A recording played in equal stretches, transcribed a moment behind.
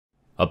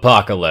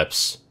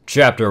Apocalypse,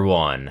 Chapter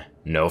 1.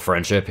 No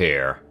friendship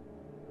here.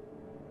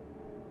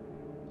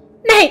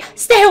 Nay!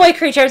 Stay away,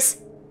 creatures!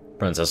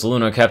 Princess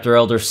Luna kept her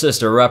elder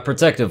sister wrapped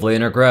protectively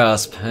in her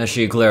grasp as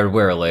she glared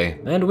wearily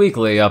and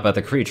weakly up at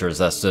the creatures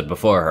that stood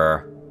before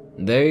her.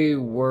 They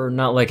were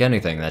not like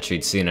anything that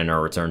she'd seen in her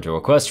return to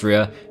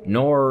Equestria,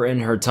 nor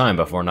in her time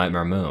before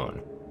Nightmare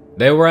Moon.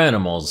 They were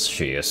animals,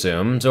 she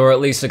assumed, or at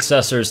least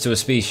successors to a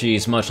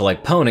species much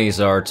like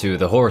ponies are to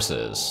the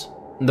horses.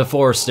 The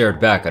four stared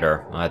back at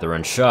her, either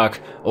in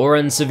shock or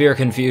in severe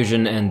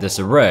confusion and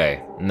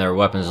disarray, their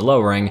weapons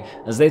lowering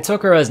as they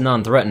took her as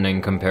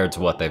non-threatening compared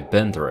to what they've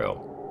been through.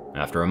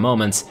 After a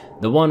moment,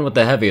 the one with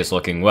the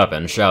heaviest-looking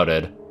weapon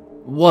shouted,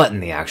 "What in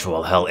the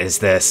actual hell is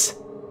this?"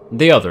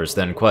 The others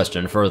then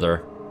questioned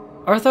further,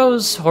 "Are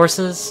those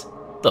horses?"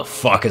 "The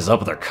fuck is up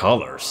with their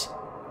colors?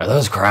 Are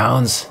those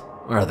crowns?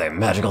 Or are they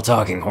magical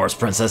talking horse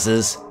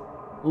princesses?"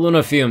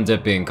 Luna fumed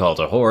at being called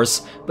a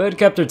horse, but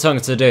kept her tongue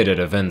sedated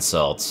of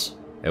insults.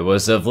 It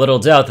was of little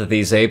doubt that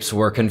these apes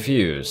were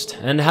confused,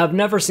 and have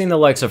never seen the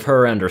likes of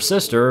her and her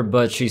sister,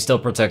 but she still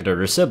protected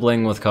her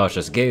sibling with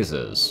cautious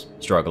gazes,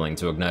 struggling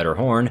to ignite her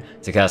horn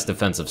to cast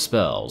defensive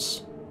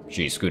spells.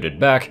 She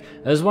scooted back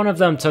as one of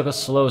them took a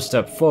slow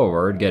step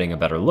forward, getting a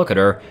better look at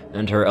her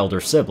and her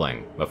elder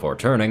sibling, before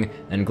turning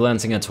and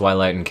glancing at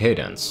Twilight and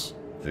Cadence.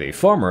 The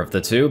former of the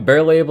two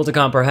barely able to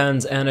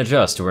comprehend and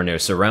adjust to her new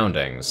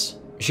surroundings.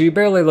 She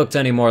barely looked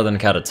any more than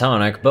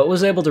catatonic, but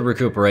was able to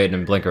recuperate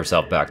and blink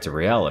herself back to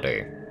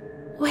reality.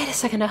 Wait a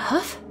second, a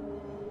huff?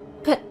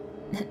 But,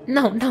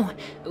 no,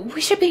 we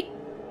should be...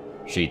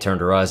 She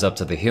turned her eyes up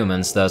to the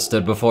humans that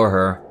stood before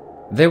her.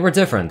 They were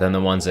different than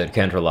the ones at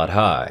Canterlot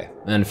High.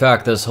 In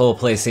fact, this whole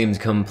place seemed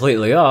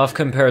completely off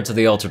compared to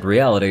the altered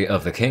reality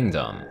of the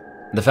kingdom.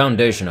 The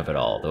foundation of it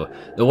all,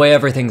 the way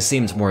everything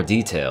seemed more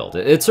detailed,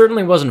 it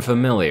certainly wasn't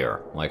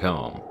familiar, like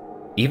home.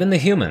 Even the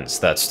humans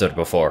that stood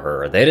before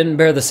her, they didn't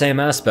bear the same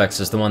aspects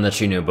as the one that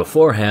she knew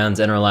beforehand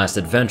in her last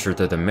adventure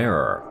through the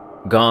mirror.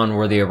 Gone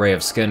were the array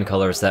of skin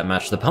colors that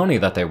matched the pony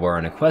that they were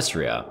in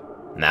Equestria.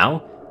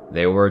 Now,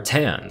 they were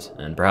tanned,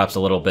 and perhaps a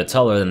little bit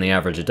taller than the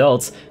average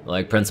adults,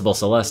 like Principal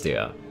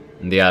Celestia.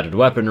 The added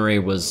weaponry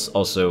was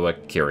also a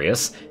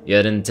curious,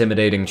 yet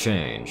intimidating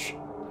change.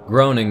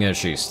 Groaning as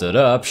she stood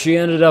up, she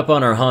ended up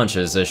on her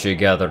haunches as she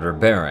gathered her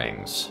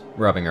bearings.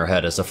 Rubbing her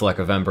head as a fleck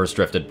of embers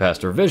drifted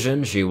past her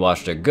vision, she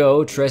watched it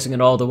go, tracing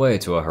it all the way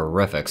to a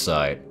horrific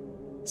sight.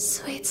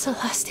 Sweet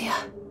Celestia.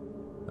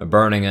 A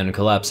burning and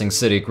collapsing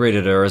city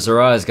greeted her as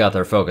her eyes got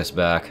their focus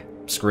back.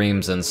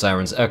 Screams and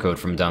sirens echoed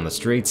from down the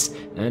streets,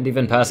 and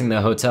even passing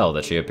the hotel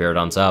that she appeared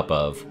on top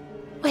of.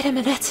 Wait a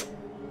minute.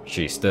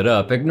 She stood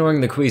up,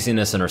 ignoring the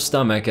queasiness in her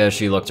stomach as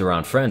she looked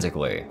around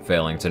frantically,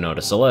 failing to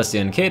notice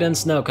Celestia and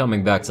Cadence now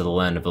coming back to the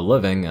land of the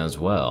living as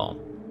well.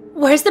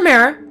 Where's the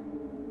mirror?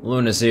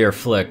 Luna's ear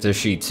flicked as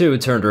she too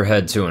turned her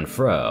head to and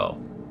fro.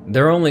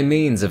 Their only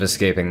means of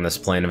escaping this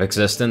plane of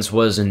existence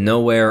was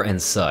nowhere in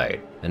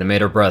sight, and it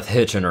made her breath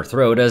hitch in her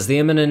throat as the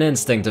imminent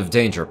instinct of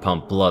danger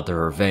pumped blood through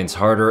her veins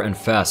harder and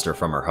faster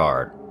from her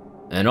heart.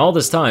 And all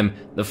this time,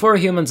 the four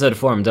humans had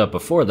formed up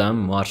before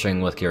them, watching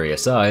with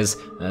curious eyes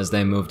as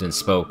they moved and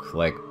spoke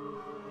like,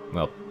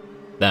 well,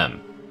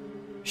 them.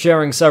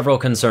 Sharing several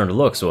concerned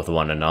looks with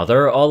one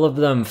another, all of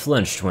them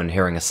flinched when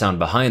hearing a sound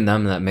behind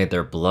them that made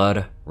their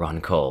blood run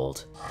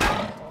cold.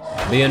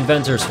 The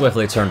inventor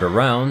swiftly turned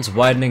around,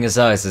 widening his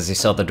eyes as he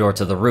saw the door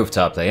to the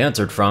rooftop they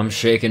entered from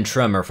shake and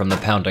tremor from the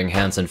pounding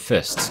hands and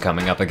fists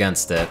coming up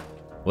against it.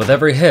 With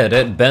every hit,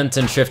 it bent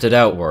and shifted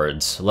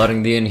outwards,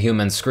 letting the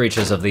inhuman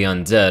screeches of the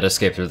undead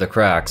escape through the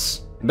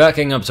cracks.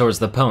 Backing up towards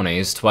the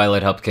ponies,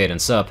 Twilight helped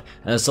Cadence up,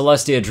 as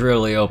Celestia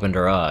drearily opened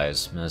her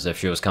eyes, as if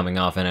she was coming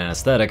off an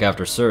anesthetic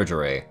after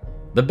surgery.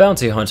 The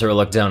bounty hunter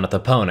looked down at the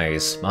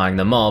ponies, eyeing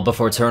them all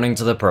before turning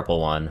to the purple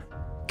one.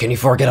 "Can you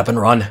four get up and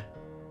run?"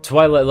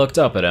 Twilight looked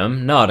up at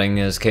him, nodding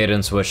as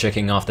Cadence was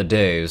shaking off the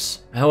daze.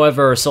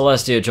 However,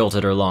 Celestia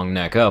jolted her long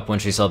neck up when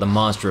she saw the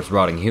monstrous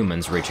rotting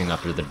humans reaching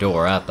up through the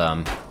door at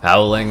them,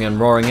 howling and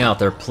roaring out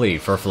their plea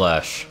for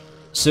flesh.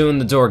 Soon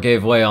the door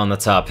gave way on the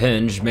top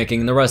hinge,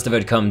 making the rest of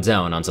it come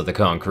down onto the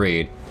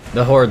concrete.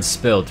 The horde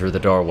spilled through the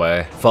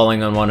doorway,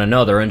 falling on one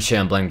another and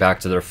shambling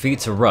back to their feet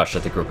to rush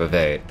at the group of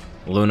 8.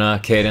 Luna,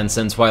 Cadence,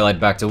 and Twilight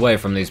backed away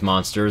from these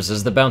monsters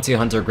as the bounty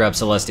hunter grabbed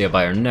Celestia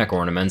by her neck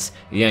ornaments,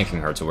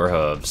 yanking her to her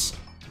hooves.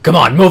 "Come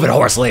on, move it,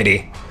 horse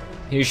lady!"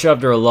 He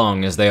shoved her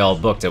along as they all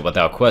booked it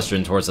without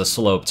question towards the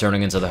slope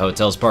turning into the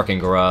hotel's parking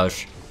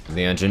garage.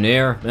 The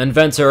engineer,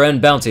 inventor,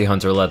 and bounty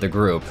hunter led the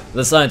group,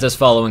 the scientists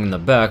following in the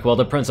back while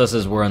the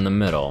princesses were in the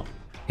middle.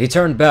 He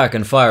turned back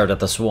and fired at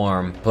the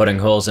swarm, putting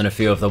holes in a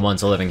few of the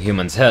once living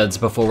humans' heads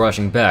before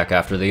rushing back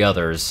after the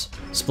others.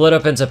 Split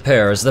up into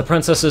pairs, the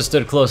princesses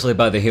stood closely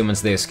by the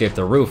humans they escaped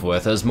the roof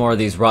with as more of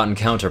these rotten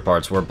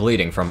counterparts were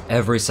bleeding from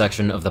every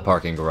section of the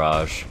parking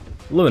garage.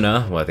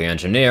 Luna, with the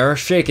engineer,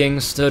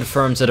 shaking, stood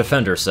firm to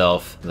defend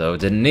herself, though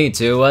didn't need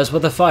to, as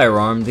with a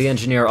firearm, the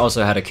engineer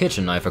also had a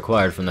kitchen knife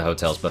acquired from the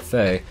hotel's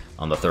buffet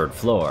on the 3rd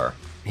floor.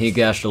 He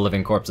gashed a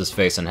living corpse's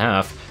face in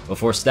half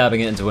before stabbing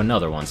it into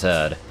another one's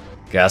head.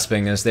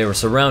 Gasping as they were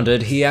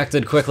surrounded, he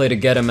acted quickly to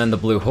get him and the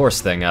blue horse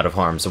thing out of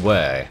harm's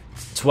way.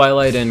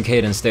 Twilight and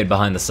Caden stayed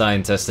behind the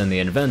scientist and the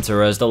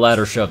inventor as the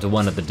latter shoved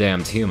one of the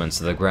damned humans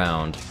to the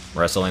ground,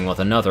 wrestling with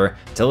another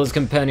till his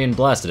companion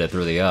blasted it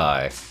through the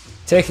eye.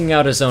 Taking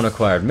out his own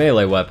acquired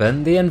melee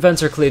weapon, the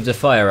inventor cleaved a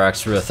fire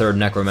axe through a third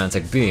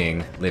necromantic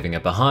being, leaving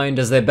it behind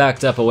as they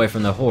backed up away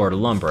from the horde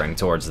lumbering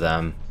towards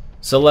them.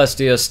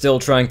 Celestia, still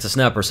trying to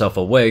snap herself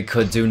awake,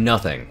 could do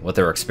nothing with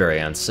her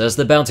experience, as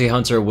the bounty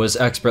hunter was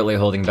expertly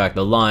holding back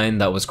the line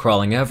that was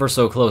crawling ever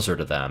so closer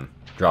to them,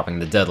 dropping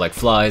the dead like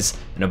flies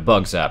in a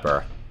bug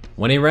zapper.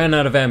 When he ran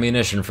out of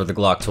ammunition for the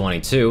Glock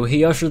 22,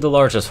 he ushered the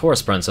largest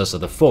horse princess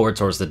of the fort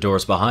towards the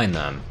doors behind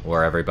them,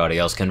 where everybody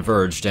else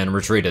converged and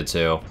retreated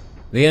to.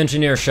 The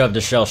engineer shoved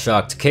a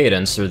shell-shocked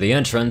Cadence through the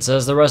entrance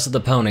as the rest of the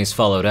ponies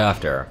followed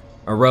after.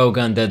 A rogue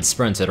undead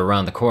sprinted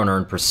around the corner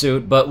in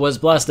pursuit, but was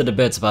blasted to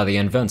bits by the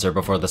inventor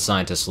before the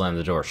scientist slammed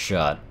the door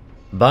shut.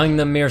 Buying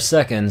them mere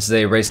seconds,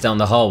 they raced down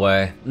the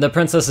hallway, the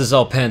princesses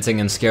all panting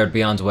and scared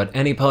beyond what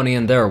any pony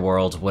in their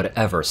world would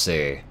ever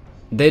see.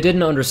 They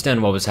didn't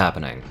understand what was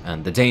happening,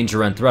 and the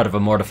danger and threat of a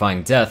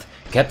mortifying death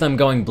kept them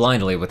going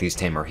blindly with these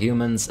tamer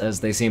humans as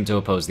they seemed to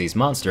oppose these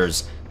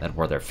monsters that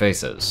were their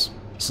faces.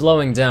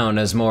 Slowing down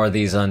as more of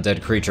these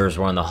undead creatures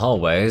were in the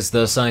hallways,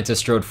 the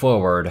scientist strode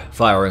forward,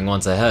 firing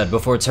once ahead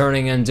before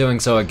turning and doing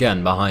so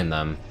again behind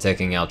them,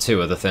 taking out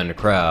two of the thinned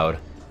crowd.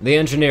 The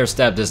engineer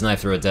stabbed his knife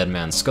through a dead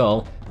man's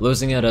skull,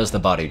 losing it as the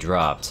body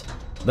dropped.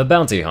 The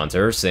bounty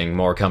hunter, seeing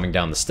more coming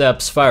down the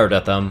steps, fired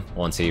at them,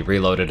 once he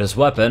reloaded his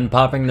weapon,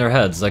 popping their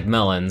heads like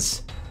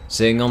melons.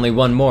 Seeing only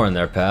one more in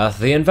their path,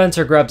 the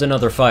inventor grabbed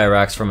another fire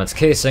axe from its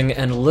casing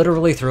and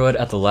literally threw it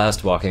at the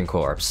last walking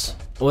corpse.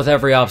 With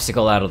every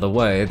obstacle out of the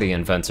way, the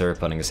inventor,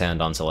 putting his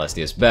hand on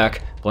Celestia's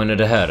back,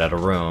 pointed ahead at a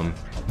room.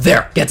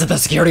 "There! Get to the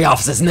security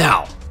offices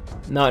now!"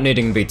 Not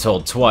needing to be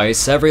told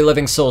twice, every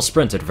living soul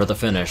sprinted for the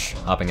finish,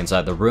 hopping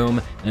inside the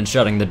room and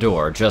shutting the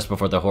door just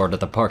before the horde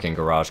at the parking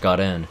garage got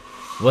in.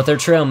 With their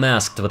trail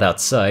masked without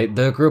sight,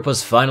 the group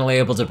was finally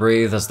able to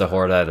breathe as the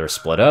horde either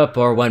split up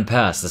or went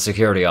past the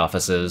security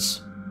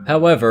offices.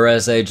 However,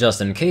 as a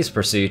just-in-case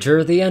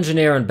procedure, the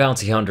engineer and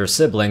bounty hunter's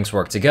siblings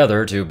worked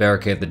together to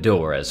barricade the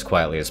door as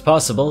quietly as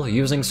possible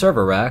using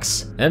server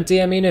racks,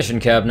 empty ammunition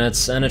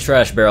cabinets, and a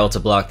trash barrel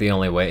to block the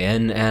only way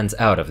in and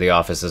out of the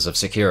offices of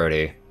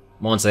security.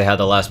 Once they had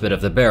the last bit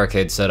of the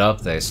barricade set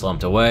up, they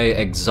slumped away,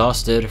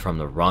 exhausted from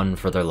the run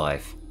for their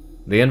life.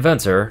 The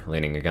inventor,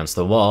 leaning against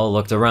the wall,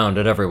 looked around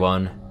at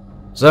everyone.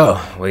 "So,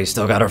 we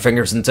still got our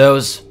fingers and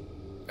toes?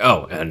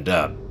 Oh, and,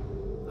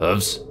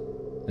 hooves?"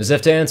 As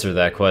if to answer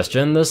that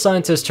question, the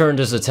scientist turned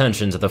his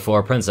attention to the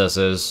four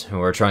princesses, who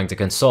were trying to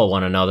console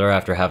one another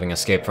after having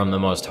escaped from the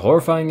most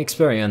horrifying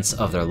experience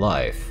of their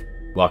life.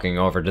 Walking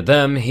over to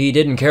them, he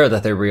didn't care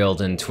that they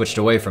reeled and twitched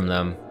away from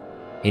them.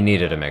 He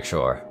needed to make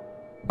sure.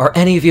 "Are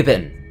any of you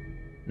bitten?"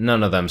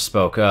 None of them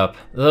spoke up,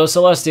 though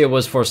Celestia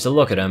was forced to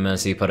look at him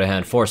as he put a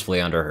hand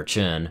forcefully under her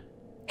chin.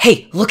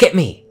 "Hey, look at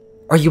me!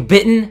 Are you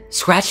bitten?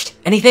 Scratched?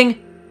 Anything?"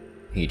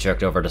 He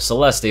checked over to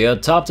Celestia,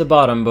 top to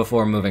bottom,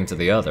 before moving to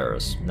the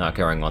others, not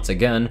caring once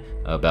again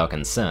about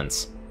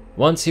consent.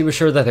 Once he was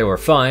sure that they were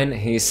fine,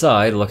 he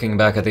sighed, looking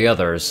back at the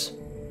others.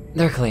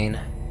 "They're clean."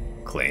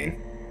 "Clean?"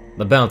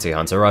 The bounty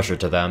hunter ushered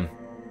to them.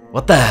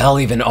 "What the hell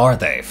even are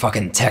they?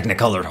 Fucking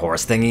technicolored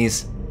horse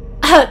thingies?"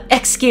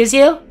 Excuse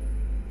you?"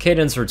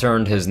 Cadence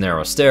returned his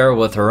narrow stare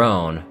with her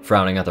own,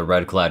 frowning at the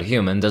red-clad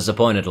human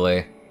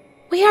disappointedly.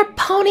 "We are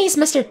ponies,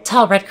 Mr.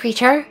 Tall Red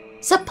Creature,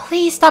 so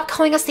please stop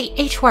calling us the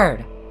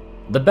H-word."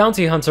 The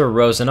bounty hunter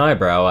rose an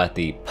eyebrow at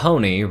the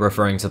pony,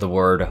 referring to the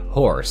word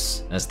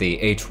horse as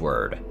the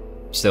H-word.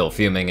 Still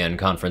fuming and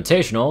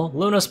confrontational,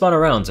 Luna spun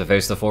around to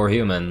face the four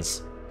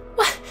humans.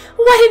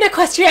 What in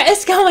Equestria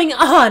is going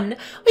on?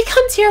 We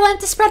come to your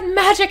land to spread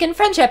magic and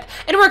friendship,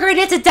 and we're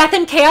greeted to death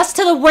and chaos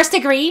to the worst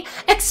degree?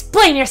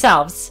 Explain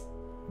yourselves!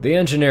 The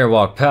engineer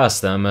walked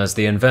past them as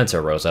the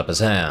inventor rose up his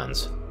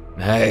hands.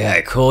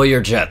 Hey, cool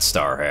your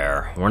Jetstar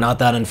hair. We're not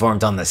that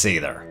informed on this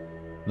either.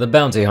 The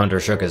bounty hunter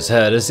shook his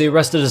head as he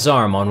rested his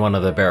arm on one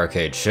of the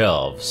barricade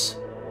shelves.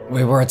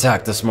 We were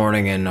attacked this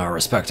morning in our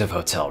respective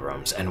hotel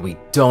rooms, and we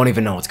don't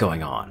even know what's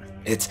going on.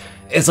 It's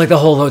like the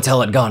whole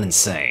hotel had gone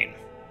insane.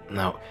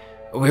 Now,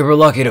 we were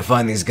lucky to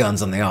find these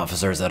guns on the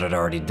officers that had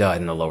already died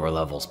in the lower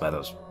levels by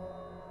those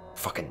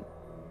fucking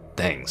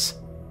things.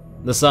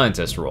 The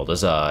scientist rolled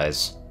his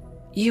eyes.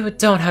 You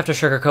don't have to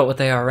sugarcoat what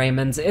they are,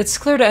 Raymond. It's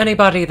clear to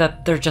anybody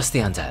that they're just the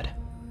undead.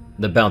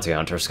 The bounty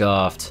hunter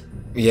scoffed.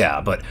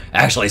 Yeah, but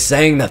actually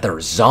saying that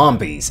they're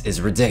zombies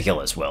is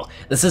ridiculous, Will.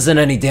 This isn't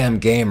any damn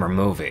game or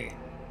movie.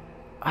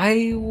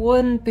 I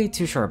wouldn't be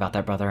too sure about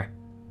that, brother.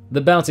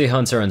 The bounty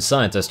hunter and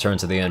scientist turned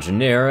to the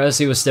engineer as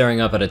he was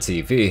staring up at a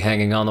TV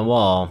hanging on the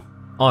wall.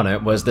 On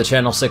it was the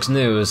Channel 6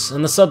 news,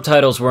 and the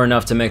subtitles were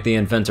enough to make the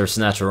inventor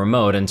snatch a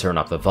remote and turn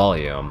up the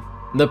volume.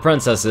 The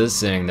princesses,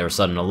 seeing their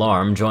sudden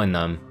alarm, joined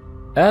them.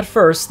 At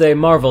first, they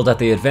marveled at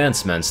the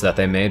advancements that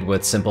they made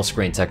with simple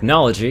screen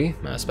technology,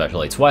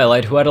 especially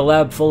Twilight, who had a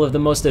lab full of the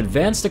most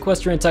advanced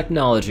equestrian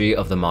technology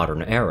of the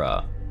modern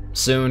era.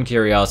 Soon,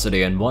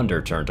 curiosity and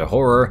wonder turned to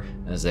horror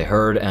as they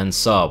heard and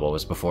saw what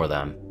was before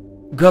them.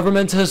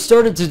 Government has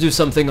started to do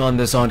something on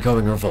this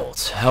ongoing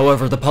revolt.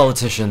 However, the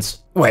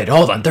politicians... Wait,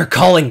 hold on, they're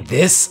calling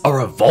this a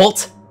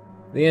revolt?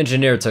 The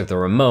engineer took the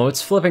remote,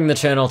 flipping the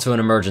channel to an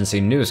emergency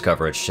news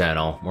coverage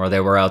channel, where they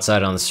were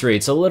outside on the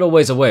streets a little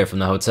ways away from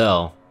the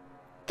hotel.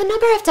 The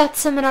number of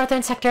deaths in the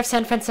northern sector of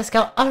San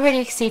Francisco already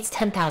exceeds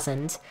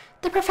 10,000.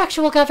 The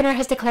prefectural governor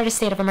has declared a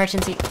state of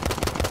emergency.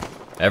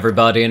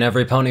 Everybody and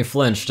every pony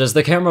flinched as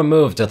the camera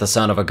moved at the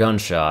sound of a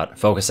gunshot,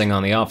 focusing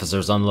on the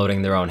officers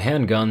unloading their own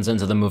handguns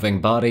into the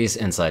moving bodies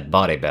inside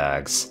body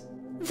bags.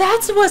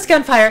 That was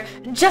gunfire.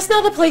 Just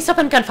now the police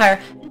opened gunfire.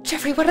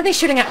 Jeffrey, what are they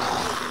shooting at?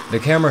 The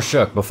camera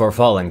shook before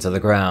falling to the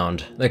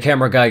ground, the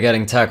camera guy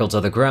getting tackled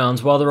to the ground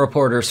while the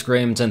reporter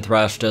screamed and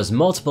thrashed as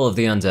multiple of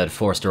the undead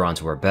forced her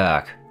onto her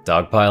back,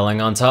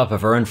 dogpiling on top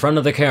of her in front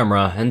of the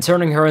camera and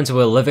turning her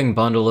into a living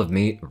bundle of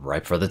meat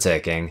ripe for the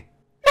taking.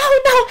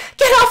 No,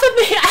 get off of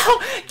me!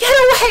 Ow! Get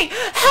away!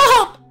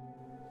 Help!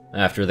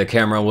 After the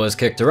camera was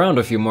kicked around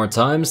a few more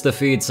times, the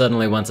feed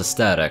suddenly went to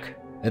static.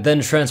 It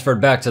then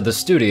transferred back to the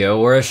studio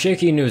where a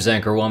shaky news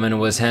anchor woman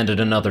was handed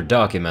another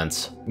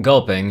document.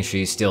 Gulping,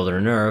 she steeled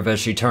her nerve as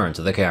she turned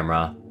to the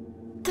camera.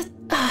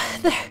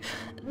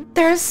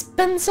 There's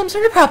been some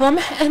sort of problem,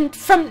 and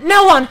from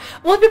now on,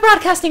 we'll be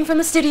broadcasting from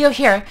the studio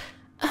here.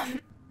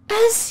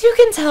 As you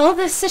can tell,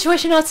 this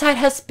situation outside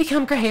has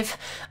become grave.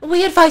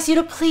 We advise you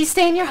to please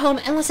stay in your home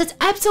unless it's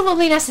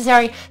absolutely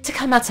necessary to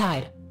come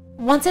outside.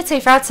 Once it's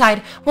safer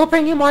outside, we'll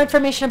bring you more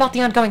information about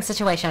the ongoing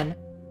situation.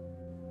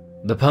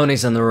 The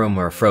ponies in the room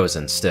were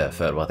frozen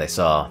stiff at what they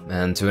saw,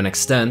 and to an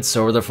extent,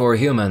 so were the four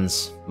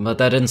humans, but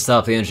that didn't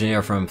stop the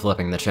engineer from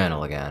flipping the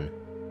channel again.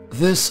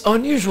 This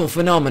unusual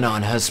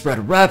phenomenon has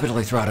spread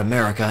rapidly throughout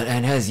America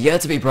and has yet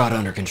to be brought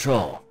under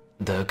control.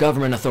 The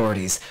government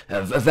authorities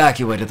have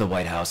evacuated the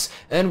White House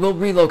and will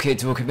relocate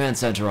to a command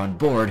center on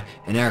board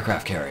an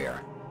aircraft carrier.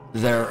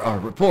 There are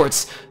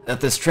reports that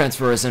this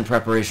transfer is in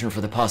preparation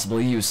for the possible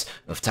use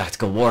of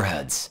tactical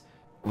warheads.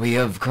 We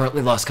have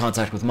currently lost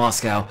contact with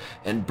Moscow,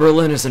 and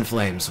Berlin is in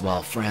flames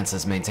while France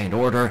has maintained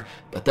order,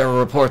 but there are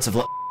reports of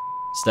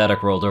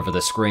Static rolled over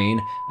the screen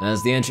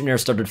as the engineer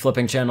started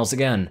flipping channels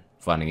again,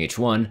 finding each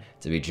one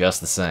to be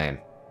just the same.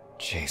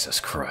 Jesus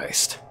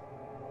Christ.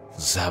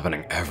 This is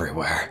happening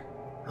everywhere.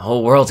 The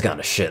whole world's gone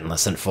to shit in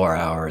less than 4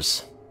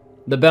 hours.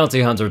 The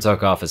bounty hunter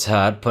took off his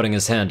hat, putting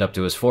his hand up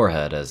to his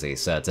forehead as he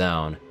sat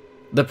down.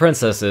 The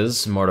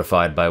princesses,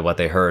 mortified by what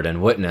they heard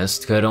and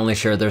witnessed, could only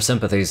share their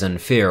sympathies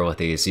and fear with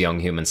these young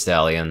human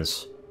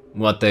stallions.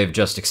 What they've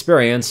just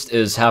experienced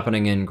is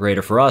happening in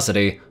greater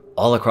ferocity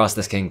all across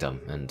this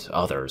kingdom, and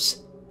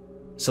others.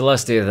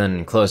 Celestia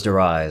then closed her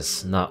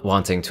eyes, not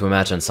wanting to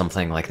imagine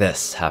something like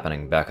this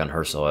happening back on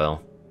her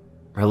soil.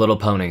 Her little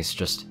ponies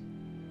just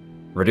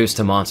reduced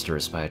to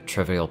monsters by a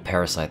trivial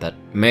parasite that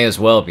may as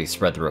well be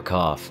spread through a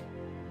cough.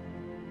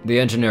 The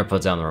engineer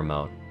put down the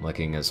remote,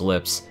 licking his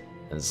lips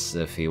as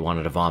if he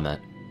wanted to vomit.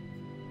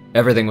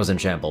 Everything was in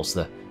shambles.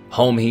 The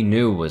home he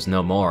knew was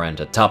no more, and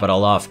to top it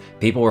all off,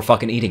 people were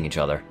fucking eating each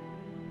other.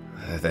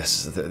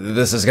 This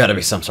has gotta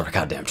be some sort of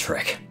goddamn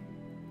trick.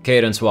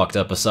 Cadence walked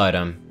up beside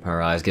him,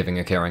 her eyes giving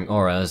a caring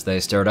aura as they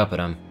stared up at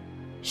him.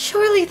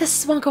 Surely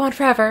this won't go on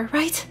forever,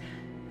 right?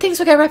 Things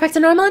will get right back to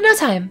normal in no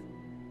time.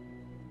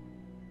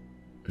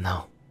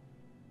 No.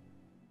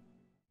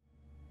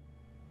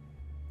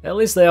 At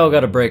least they all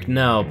got a break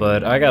now,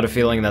 but I got a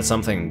feeling that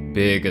something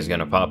big is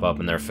gonna pop up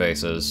in their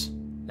faces.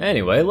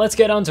 Anyway, let's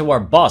get on to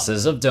our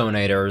bosses of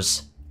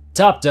donators.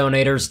 Top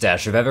donators: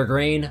 Dash of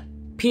Evergreen,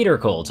 Peter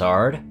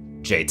Coulthard,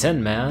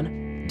 J10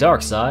 Man,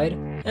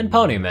 Darkside, and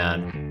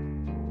Ponyman.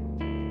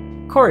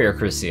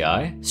 CourierCruz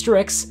CI,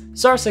 Strix,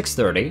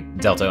 Zar630,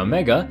 Delta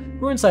Omega,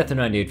 RuneScyther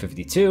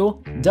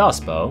 9852,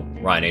 Dospo,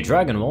 Ryan A.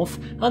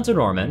 Dragonwolf, Hunter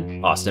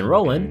Norman, Austin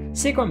Roland,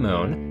 Secret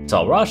Moon,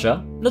 Tall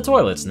Rasha, The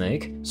Toilet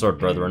Snake, Sword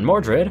Brethren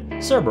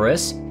Mordred,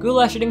 Cerberus,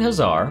 Goulash Eating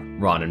Hazar,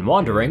 Ronin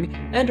Wandering,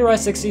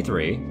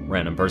 Enderai63,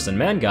 Random Person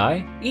Man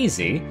Guy,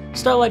 Easy,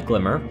 Starlight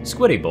Glimmer,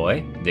 Squiddy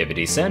Boy, David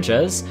E.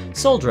 Sanchez,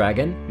 Soul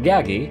Dragon,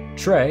 Gaggy,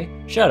 Trey,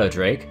 Shadow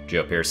Drake,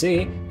 Joe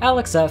Piercy,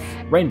 Alex F,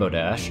 Rainbow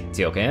Dash,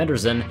 Teoka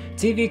Anderson,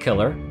 TV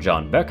Killer,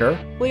 John Becker,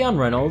 Leon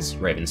Reynolds,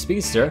 Raven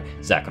Speedster,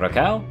 Zach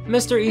Rakau,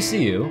 Mr.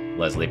 ECU,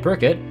 Leslie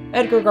Prickett,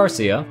 Edgar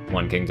Garcia,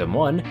 One Kingdom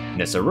 1,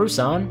 Nissa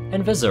Rusan,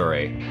 and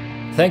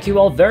Vizuri. Thank you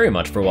all very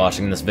much for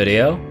watching this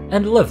video,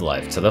 and live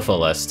life to the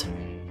fullest.